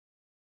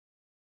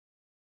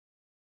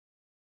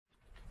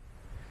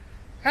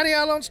Howdy,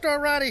 y'all, Lone Star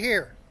Rider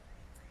here.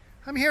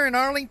 I'm here in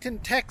Arlington,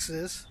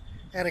 Texas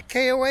at a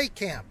KOA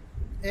camp,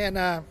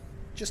 and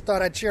just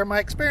thought I'd share my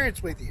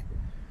experience with you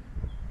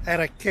at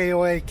a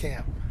KOA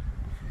camp.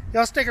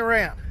 Y'all stick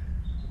around.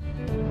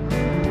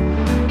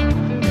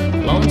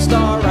 Lone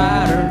Star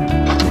Rider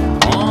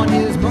on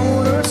his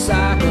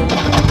motorcycle,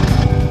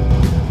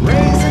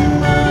 raising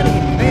money,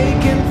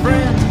 making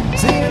friends,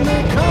 seeing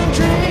the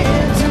country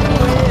into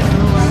it.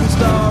 Lone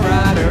Star Rider.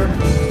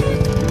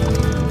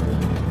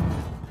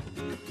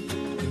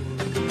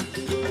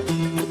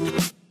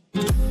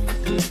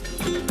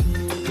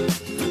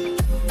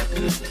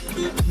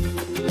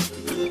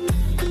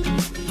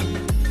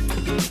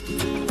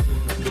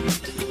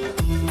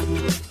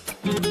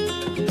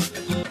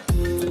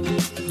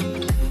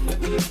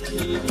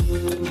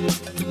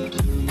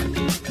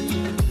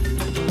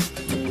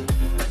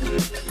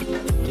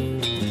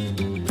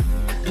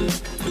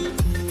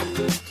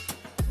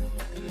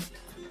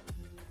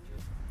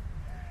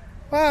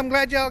 Well, I'm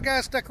glad y'all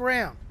guys stuck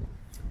around.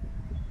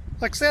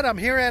 Like I said, I'm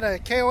here at a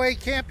KOA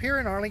camp here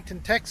in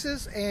Arlington,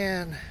 Texas,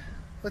 and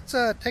let's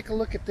take a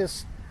look at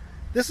this.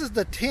 This is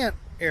the tent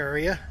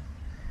area,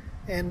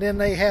 and then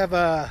they have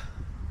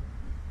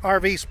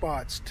RV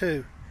spots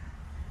too.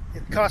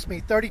 It cost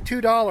me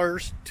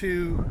 $32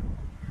 to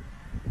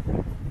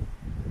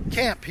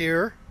camp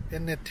here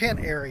in the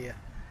tent area,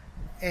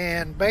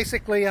 and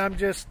basically I'm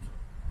just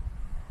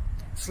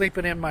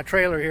sleeping in my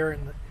trailer here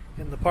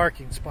in the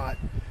parking spot.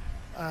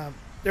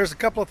 There's a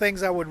couple of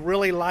things I would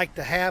really like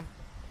to have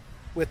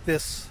with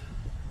this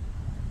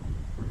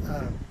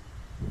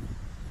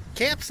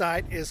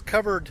campsite is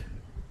covered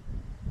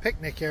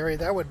picnic area.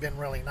 That would have been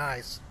really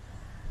nice.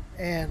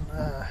 And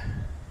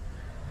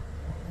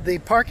the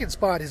parking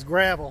spot is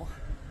gravel.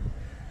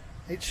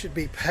 It should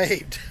be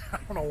paved. I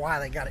don't know why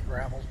they got it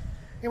gravel.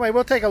 Anyway,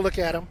 we'll take a look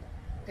at them,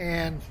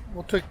 and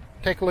we'll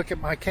take a look at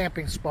my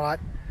camping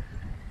spot,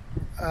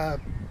 and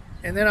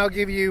then I'll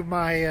give you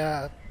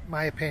my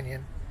my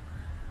opinion.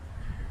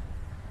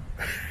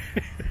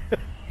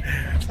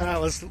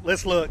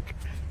 Let's look.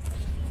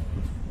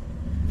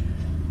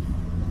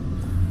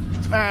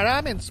 All right,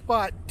 I'm in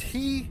spot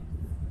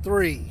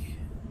T3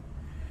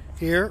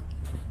 here,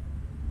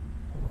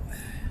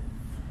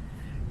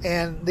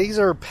 and these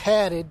are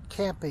padded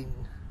camping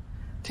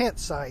tent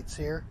sites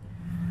here.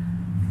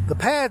 The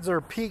pads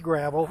are pea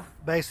gravel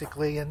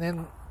basically, and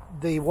then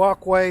the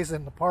walkways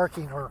and the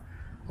parking are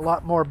a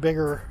lot more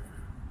bigger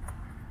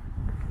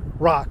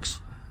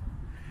rocks.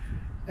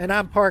 And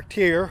I'm parked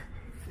here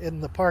in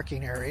the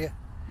parking area,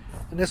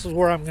 and this is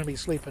where I'm going to be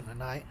sleeping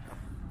tonight.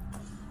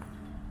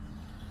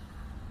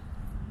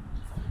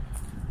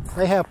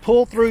 They have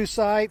pull-through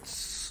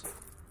sites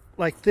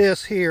like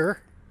this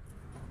here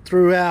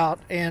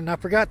throughout, and I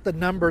forgot the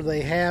number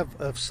they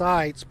have of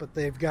sites, but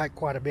they've got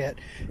quite a bit.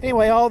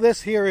 Anyway, all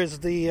this here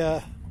is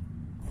the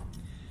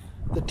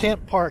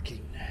tent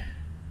parking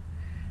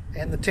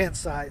and the tent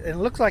site, and it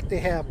looks like they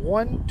have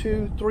 1,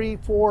 2, 3,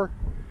 4,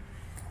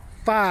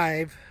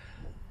 5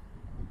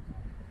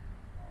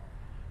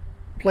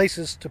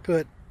 places to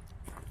put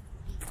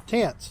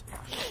tents.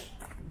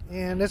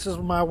 And this is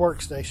my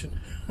workstation,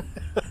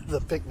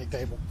 the picnic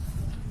table.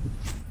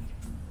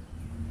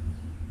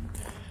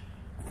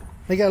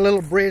 They got a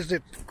little bridge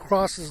that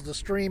crosses the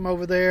stream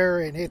over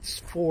there, and it's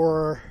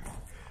for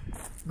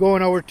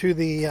going over to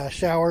the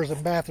showers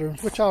and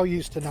bathrooms, which I'll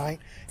use tonight.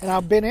 And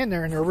I've been in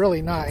there and they're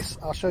really nice.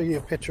 I'll show you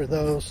a picture of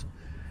those.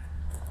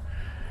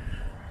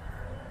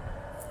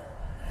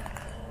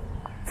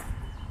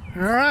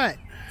 All right,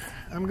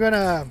 I'm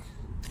gonna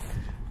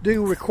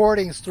do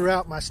recordings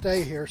throughout my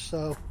stay here,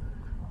 so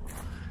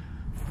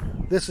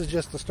this is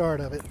just the start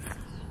of it.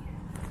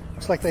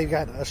 Looks like they've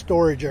got a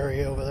storage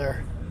area over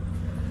there.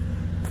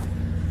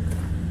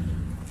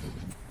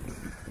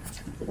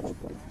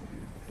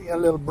 You got a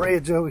little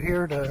bridge over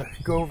here to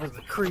go over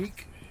the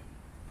creek,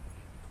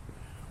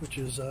 which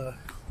is an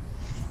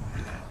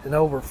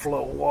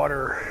overflow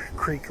water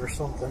creek or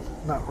something,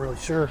 not really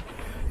sure.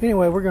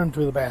 Anyway, we're going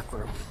to the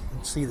bathroom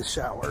and see the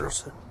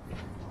showers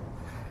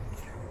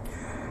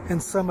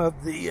and some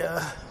of the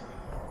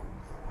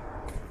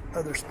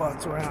other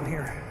spots around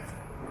here.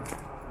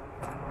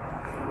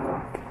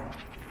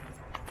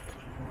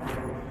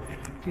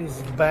 These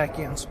are the back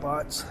end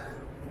spots.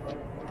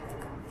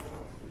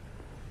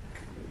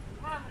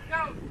 Come on, let's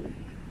go.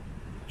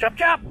 Chop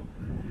chop.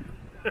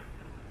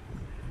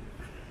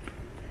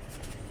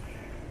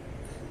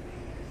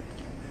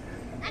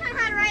 I know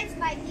how to ride this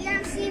bike. You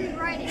haven't seen me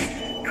ride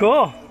it.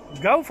 Cool.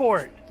 Go for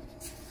it.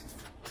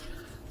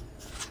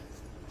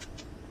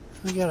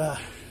 We got a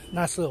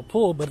nice little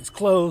pool, but it's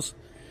closed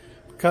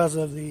because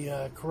of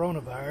the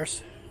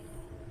coronavirus.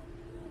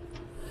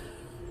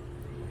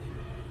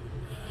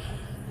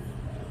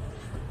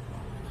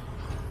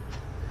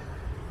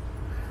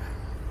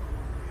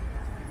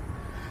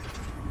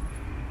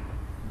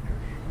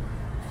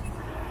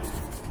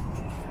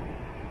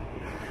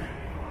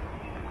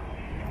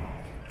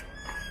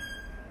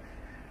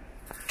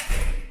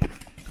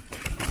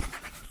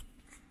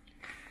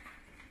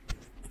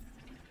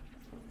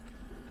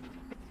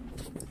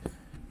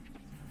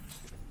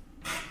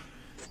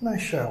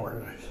 Nice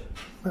shower.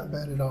 Not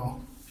bad at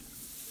all.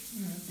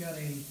 I've got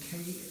a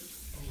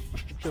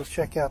Let's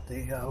check out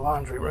the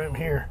laundry room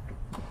here.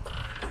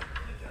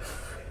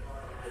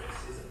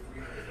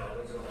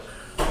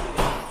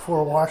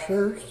 4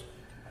 washers,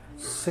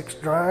 6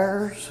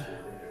 dryers.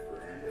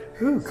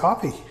 Ooh,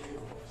 coffee.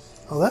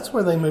 Oh, that's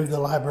where they moved the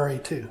library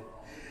to.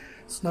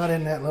 It's not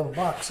in that little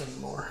box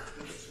anymore.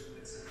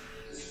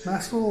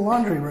 Nice little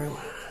laundry room.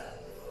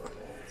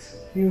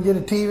 You can get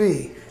a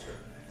TV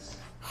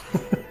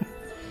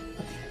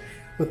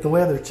with the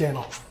Weather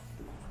Channel.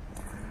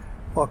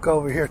 Walk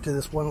over here to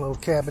this one little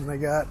cabin they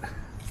got.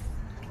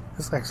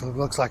 This actually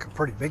looks like a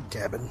pretty big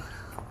cabin.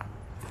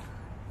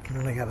 And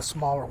then they got a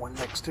smaller one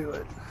next to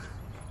it.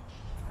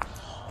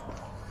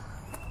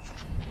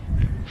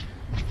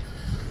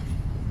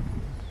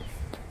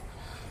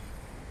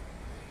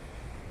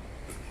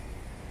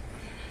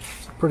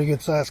 It's a pretty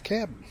good sized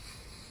cabin.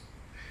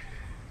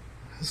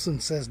 This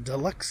one says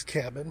Deluxe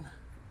Cabin.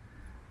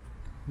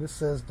 This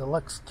says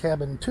Deluxe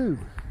Cabin 2.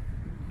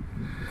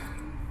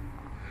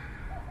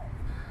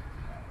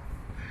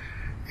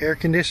 Air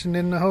conditioned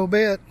in the whole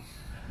bit.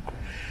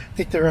 I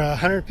think they're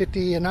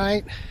 $150 a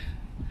night.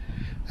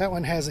 That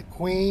one has a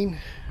queen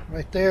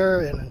right there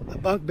and a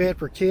bunk bed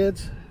for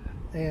kids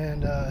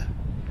and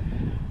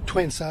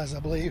twin size, I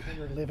believe.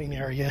 Bigger living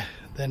area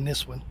than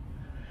this one.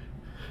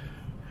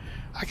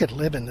 I could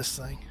live in this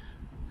thing.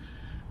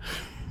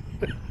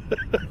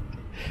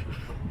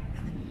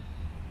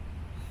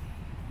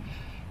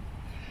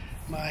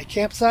 My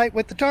campsite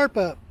with the tarp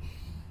up.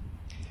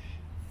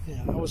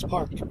 Yeah, I was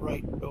parked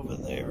right over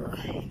there,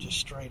 just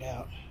straight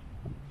out.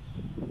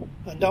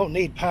 I don't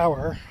need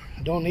power.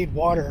 I don't need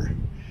water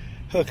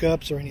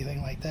hookups or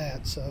anything like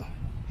that. So,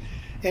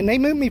 and they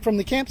moved me from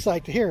the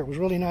campsite to here. It was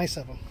really nice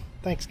of them.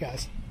 Thanks,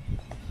 guys.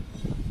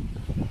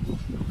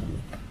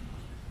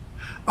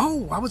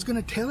 Oh, I was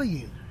going to tell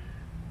you.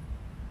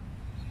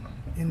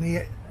 In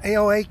the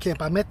KOA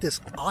camp, I met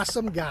this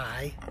awesome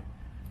guy.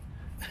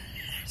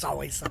 It's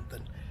always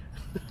something.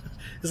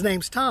 His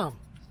name's Tom.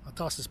 I'll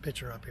toss his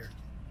picture up here.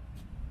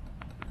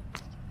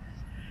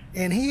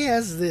 And he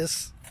has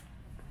this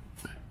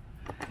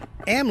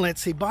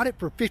ambulance. He bought it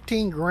for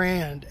 15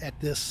 grand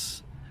at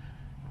this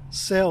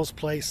sales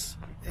place.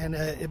 And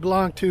it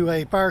belonged to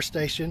a fire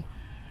station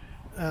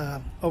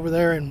over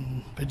there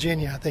in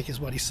Virginia, I think is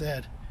what he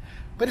said.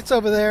 But it's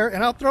over there,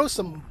 and I'll throw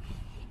some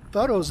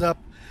photos up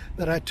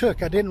that I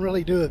took. I didn't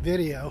really do a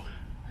video,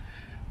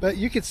 but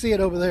you can see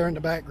it over there in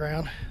the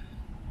background.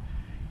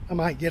 I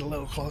might get a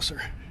little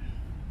closer.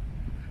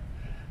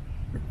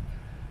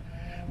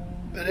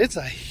 But it's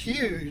a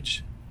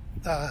huge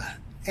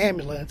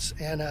ambulance,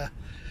 and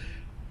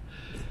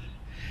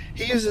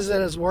he uses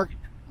it as work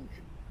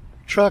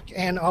truck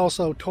and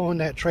also towing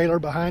that trailer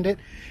behind it,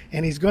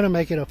 and he's going to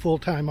make it a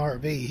full-time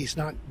RV. He's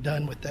not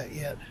done with that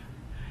yet,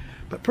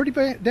 but pretty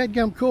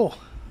dadgum cool.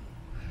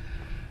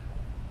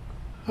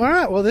 All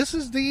right, well, this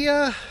is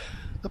the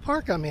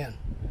park I'm in.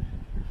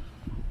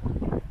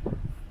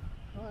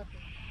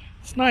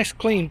 It's a nice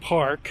clean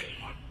park.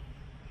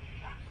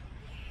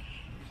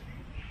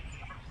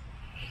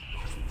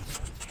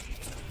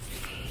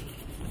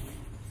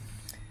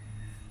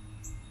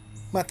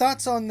 My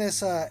thoughts on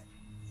this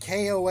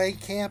KOA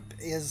camp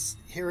is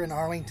here in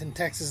Arlington,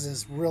 Texas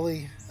is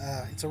really,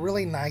 it's a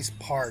really nice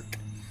park.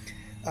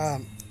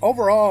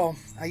 Overall,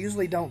 I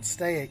usually don't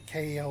stay at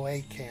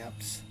KOA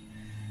camps,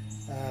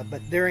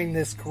 but during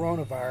this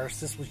coronavirus,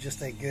 this was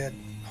just a good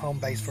home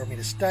base for me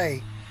to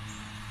stay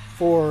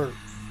for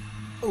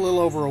a little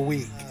over a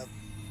week.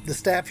 The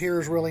staff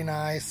here is really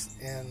nice,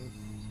 and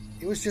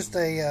it was just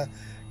a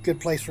good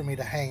place for me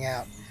to hang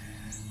out.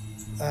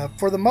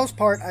 For the most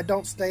part, I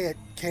don't stay at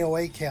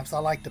KOA camps. I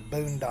like to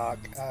boondock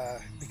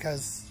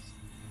because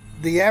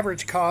the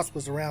average cost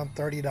was around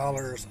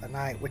 $30 a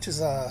night, which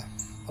is a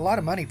lot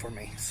of money for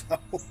me. So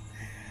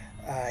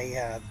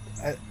I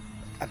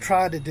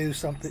try to do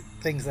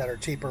things that are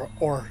cheaper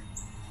or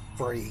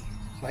free,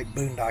 like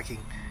boondocking.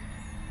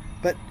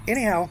 But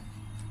anyhow,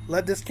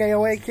 love this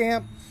KOA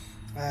camp,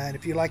 and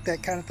if you like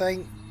that kind of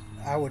thing,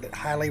 I would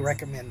highly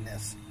recommend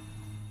this.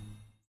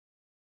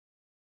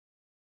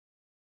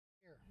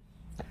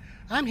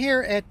 I'm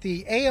here at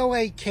the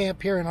KOA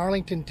camp here in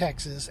Arlington,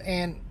 Texas,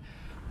 and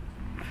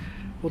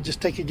we'll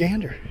just take a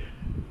gander.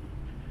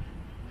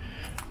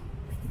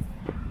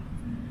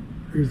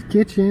 There's the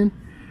kitchen.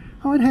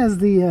 Oh, it has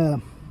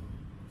the,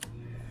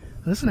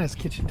 this one has a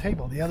kitchen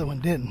table. The other one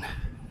didn't.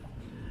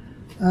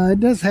 It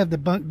does have the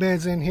bunk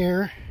beds in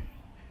here,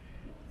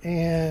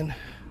 and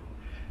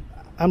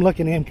I'm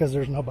looking in because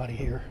there's nobody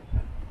here.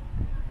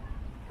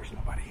 There's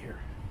nobody here.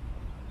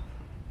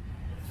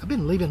 I've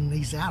been leaving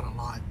these out a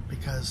lot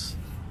because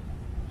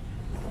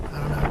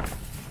I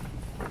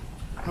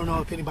don't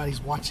know if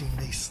anybody's watching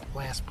these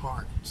last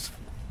parts.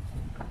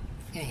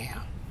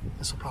 Anyhow,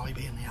 this will probably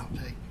be in the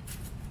outtake.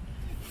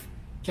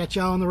 Catch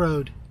y'all on the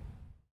road.